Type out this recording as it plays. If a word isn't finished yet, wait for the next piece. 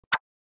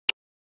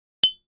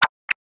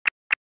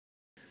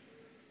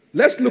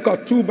Let's look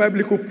at two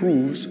biblical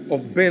proofs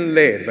of being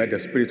led by the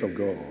Spirit of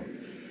God.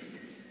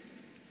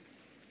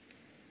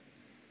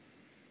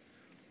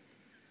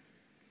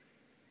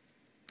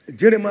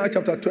 Jeremiah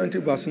chapter 20,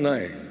 verse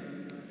 9.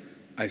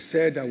 I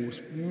said I will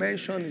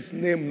mention his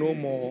name no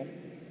more,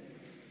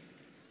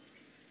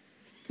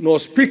 nor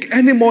speak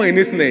any more in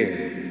his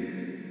name.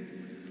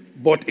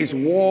 But his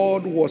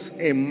word was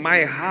in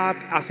my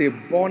heart as a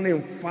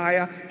burning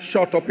fire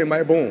shut up in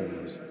my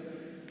bones.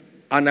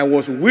 And I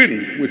was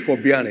weary with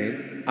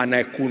forbearing, and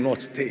I could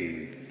not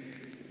stay.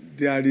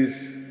 There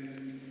is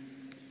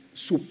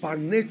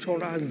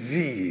supernatural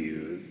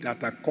zeal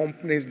that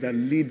accompanies the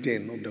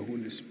leading of the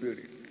Holy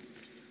Spirit.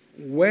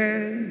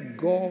 When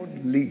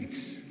God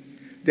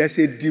leads, there's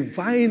a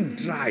divine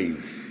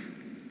drive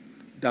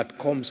that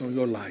comes on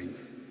your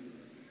life.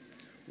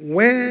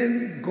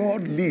 When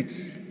God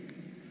leads,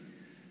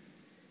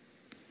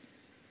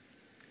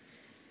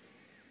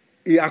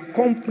 he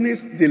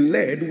accompanies the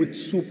led with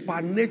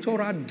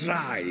supernatural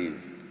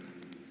drive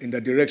in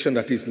the direction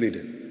that he's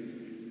leading.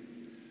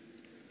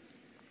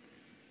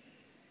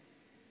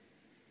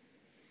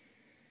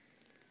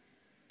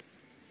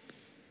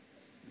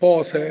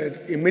 Paul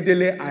said,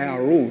 immediately I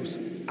arose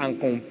and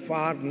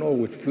conferred not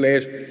with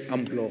flesh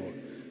and blood.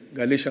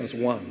 Galatians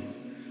 1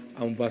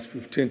 and verse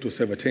 15 to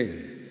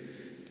 17.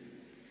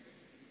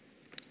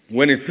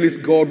 When it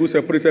pleased God who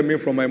separated me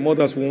from my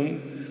mother's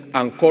womb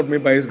and called me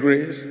by his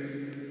grace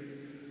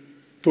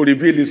to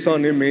reveal his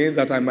son in me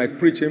that I might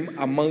preach him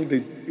among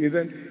the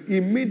heathen,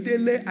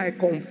 immediately I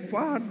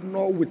conferred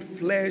not with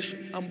flesh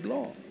and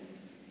blood.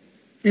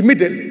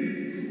 Immediately.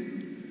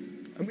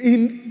 I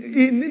mean,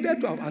 he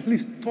needed to have at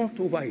least thought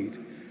over it.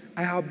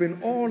 I have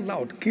been all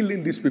out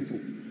killing these people.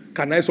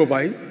 Can I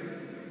survive?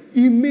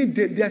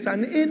 Immediately, there's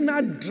an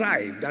inner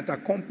drive that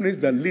accompanies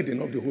the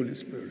leading of the Holy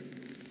Spirit.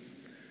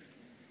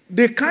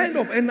 The kind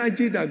of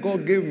energy that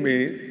God gave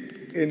me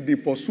in the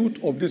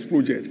pursuit of this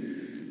project,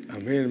 I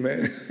mean,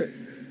 man,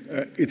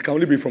 it can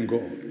only be from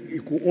God.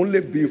 It could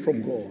only be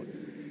from God.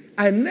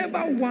 I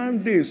never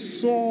one day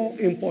saw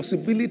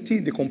impossibility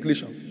in the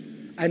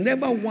completion. I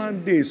never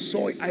one day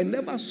saw it. I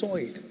never saw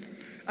it.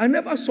 I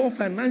never saw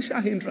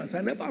financial hindrance.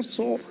 I never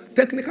saw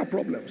technical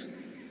problems.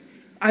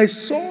 I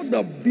saw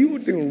the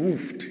building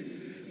roofed.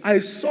 I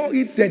saw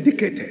it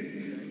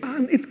dedicated.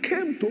 And it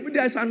came to me.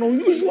 There's an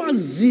unusual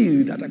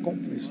zeal that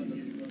accompanies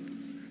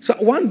it. So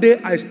one day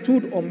I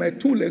stood on my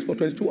two legs for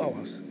 22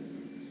 hours.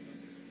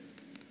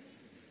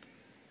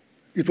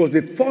 It was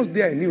the first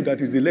day I knew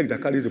that it's the leg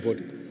that carries the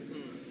body.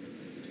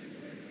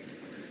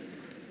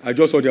 I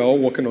just saw they are all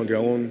walking on their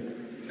own.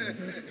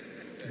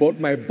 But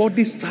my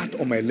body sat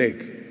on my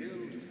leg.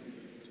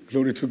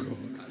 Glory to God.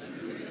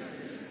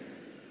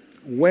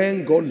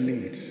 When God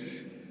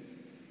leads,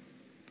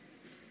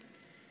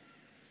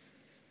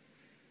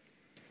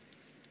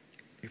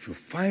 if you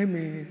find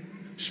me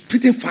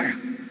spitting fire,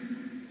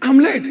 I'm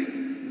led.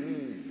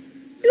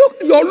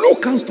 Your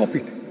look can't stop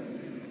it.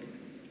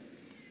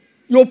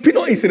 Your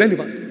opinion is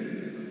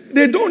irrelevant.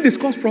 They don't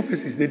discuss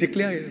prophecies, they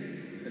declare it.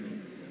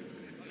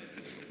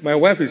 My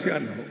wife is here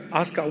now.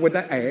 Ask her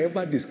whether I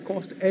ever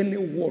discussed any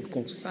word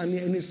concerning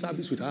any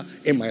service with her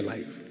in my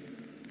life.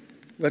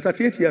 We're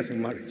 38 years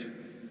in marriage.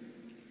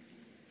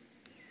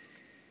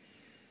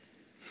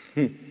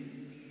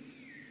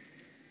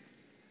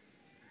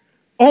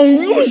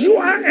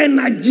 Unusual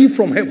energy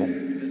from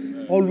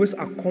heaven always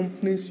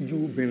accompanies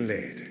you being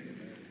led.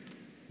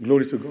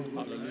 Glory to God.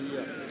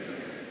 Hallelujah.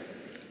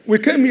 We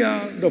came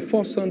here the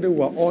first Sunday, we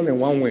were all in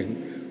one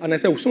wing. And I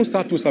said, we'll soon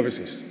start two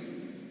services.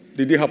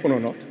 Did it happen or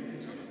not?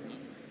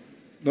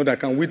 No,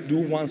 that can we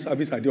do one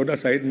service at the other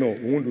side? No,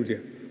 we won't do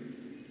that.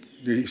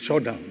 The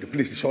shut down. The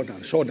place is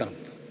shut down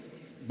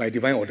by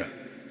divine order.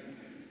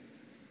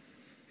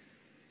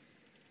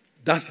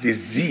 That's the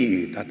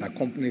zeal that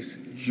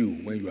accompanies you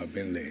when you are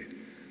being led.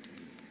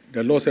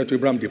 The Lord said to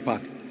Abraham,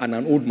 depart. And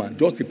an old man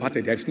just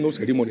departed. There is no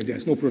ceremony. There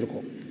is no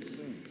protocol.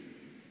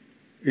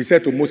 He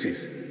said to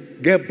Moses,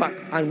 get back.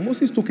 And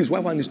Moses took his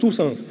wife and his two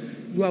sons.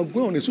 You are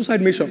going on a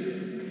suicide mission.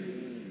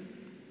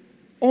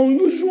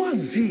 Unusual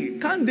zeal.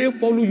 Can't they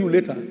follow you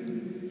later?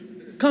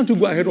 Can't you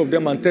go ahead of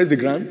them and test the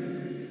ground?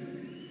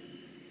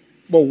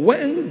 But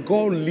when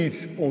God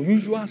leads,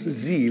 unusual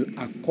zeal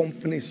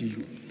accompanies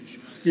you.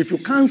 If you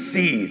can't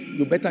see it,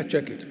 you better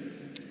check it.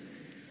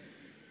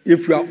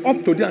 If you are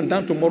up today and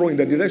down tomorrow in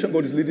the direction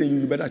God is leading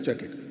you, you better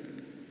check it.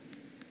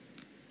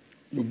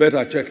 You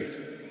better check it.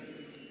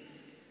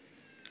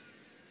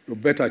 You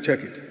better check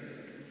it.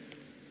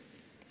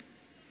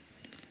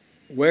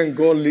 When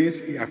God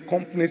leads, he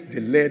accompanies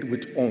the led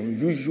with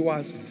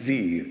unusual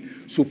zeal,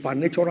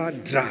 supernatural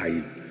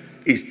drive,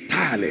 is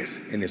tireless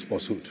in his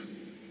pursuit.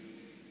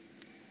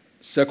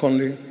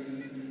 Secondly,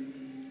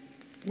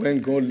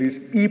 when God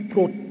leads, he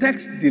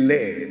protects the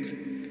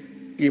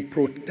led. He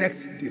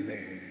protects the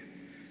led.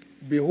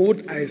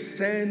 Behold, I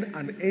send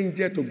an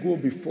angel to go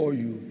before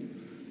you,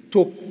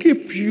 to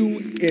keep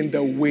you in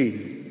the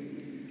way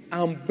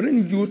and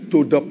bring you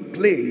to the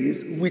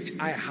place which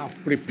I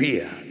have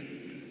prepared.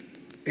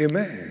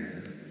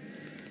 Amen.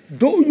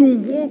 Though you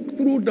walk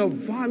through the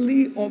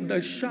valley of the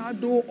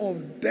shadow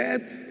of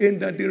death in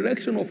the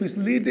direction of his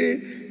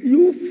leading,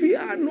 you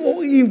fear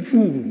no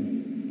evil.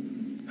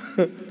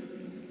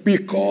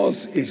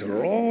 Because his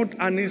rod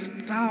and his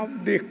staff,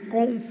 they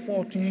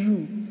comfort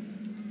you.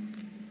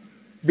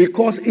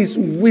 Because he's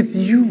with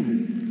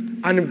you.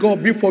 And if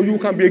God be for you, who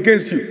can be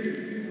against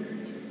you?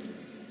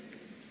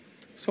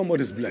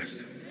 Somebody's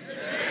blessed.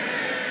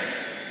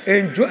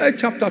 In Joel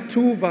chapter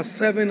 2, verse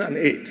 7 and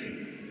 8,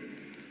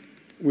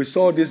 we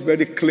saw this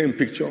very clean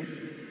picture.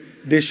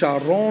 They shall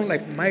run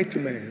like mighty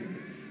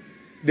men.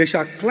 They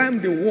shall climb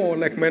the wall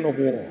like men of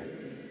war.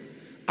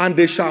 And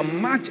they shall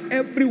march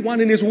everyone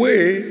in his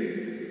way,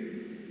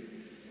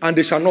 and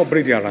they shall not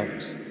break their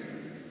ranks.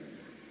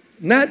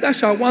 Neither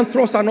shall one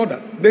thrust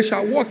another. They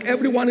shall walk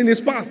everyone in his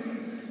path.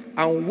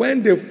 And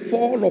when they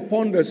fall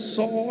upon the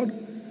sword,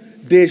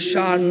 they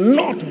shall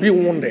not be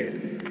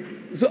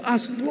wounded. So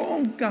as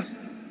long as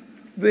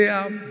they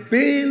are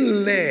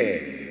being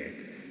led,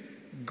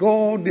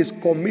 God is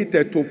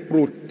committed to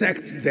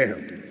protect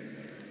them.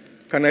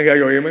 Can I hear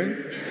your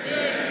amen?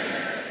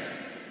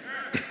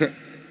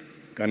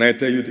 Can I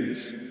tell you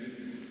this?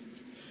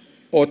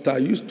 Otta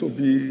used to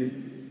be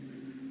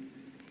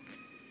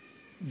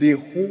the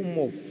home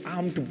of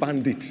armed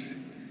bandits.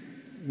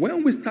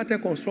 When we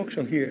started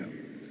construction here,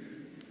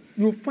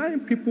 you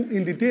find people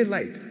in the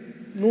daylight,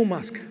 no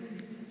mask.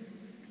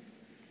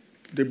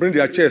 They bring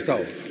their chest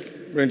out,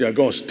 bring their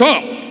guns.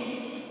 Stop!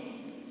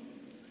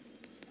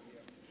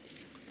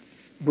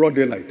 Broad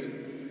daylight.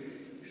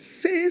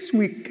 Since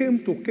we came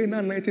to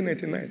Canaan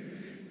 1999,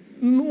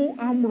 no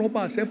armed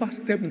robber has ever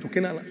stepped into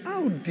Canaan.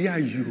 How dare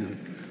you?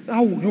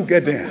 How will you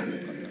get there?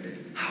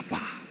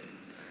 Haba.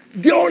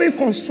 During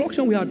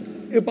construction, we had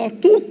about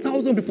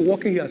 2,000 people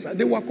working here.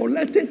 They were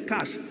collecting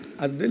cash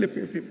as daily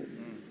pay people.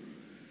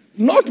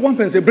 Not one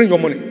person say, bring your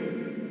money.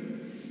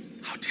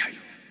 How dare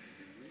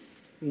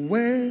you?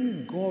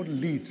 When God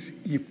leads,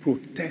 he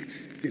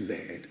protects the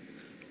led.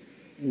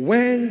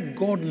 When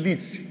God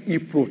leads, he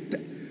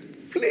protects.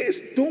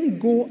 Please don't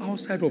go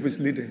outside of his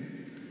leading.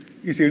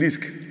 It's a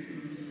risk.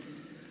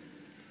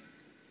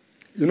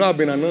 You know, I've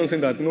been announcing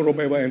that no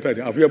robber ever entered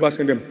it. Have you ever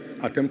seen them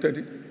attempted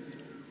it?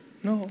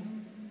 No.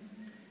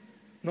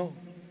 No.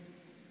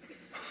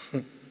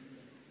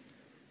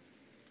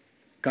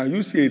 Can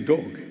you see a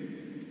dog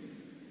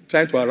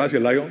trying to harass a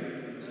lion?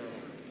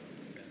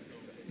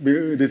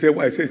 They say,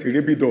 why? It says a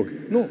rabid dog.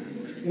 No.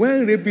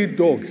 When a rabid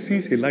dog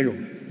sees a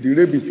lion, the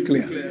rabies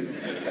clear.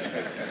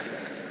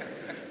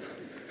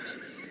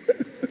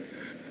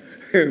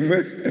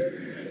 Amen.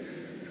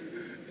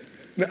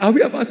 Now, have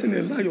you ever seen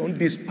a lion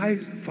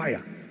despise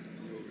fire?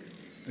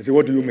 I say,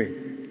 what do you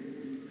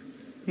mean?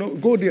 No,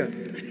 go there.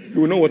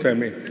 You will know what I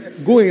mean.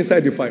 Go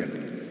inside the fire.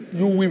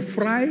 You will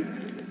fry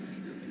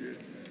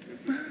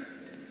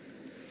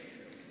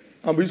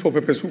and be used for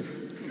pepper soup.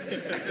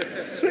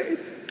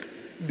 Straight.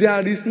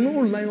 There is no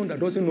lion that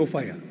doesn't know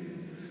fire.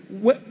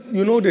 Well,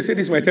 you know, they say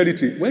this is my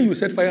territory. When you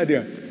set fire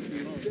there,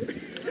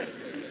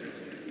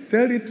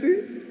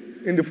 territory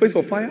in the face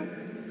of fire,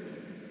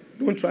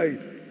 don't try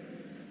it.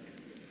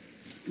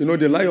 You know,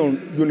 the lion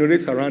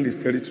urinates around his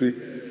territory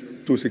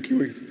to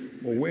secure it.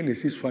 But when he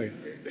sees fire,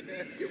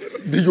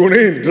 the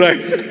urine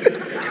dries.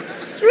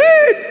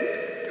 Straight.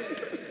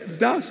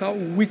 That's how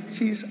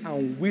witches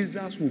and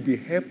wizards will be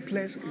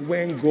helpless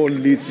when God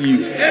leads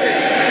you.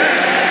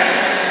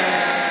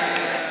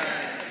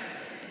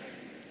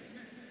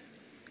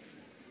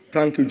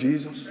 Thank you,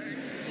 Jesus.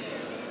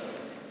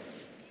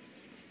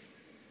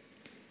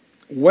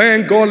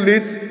 When God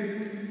leads,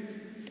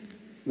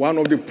 one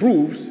of the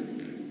proofs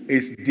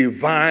is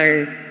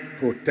divine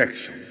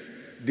protection.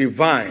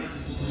 Divine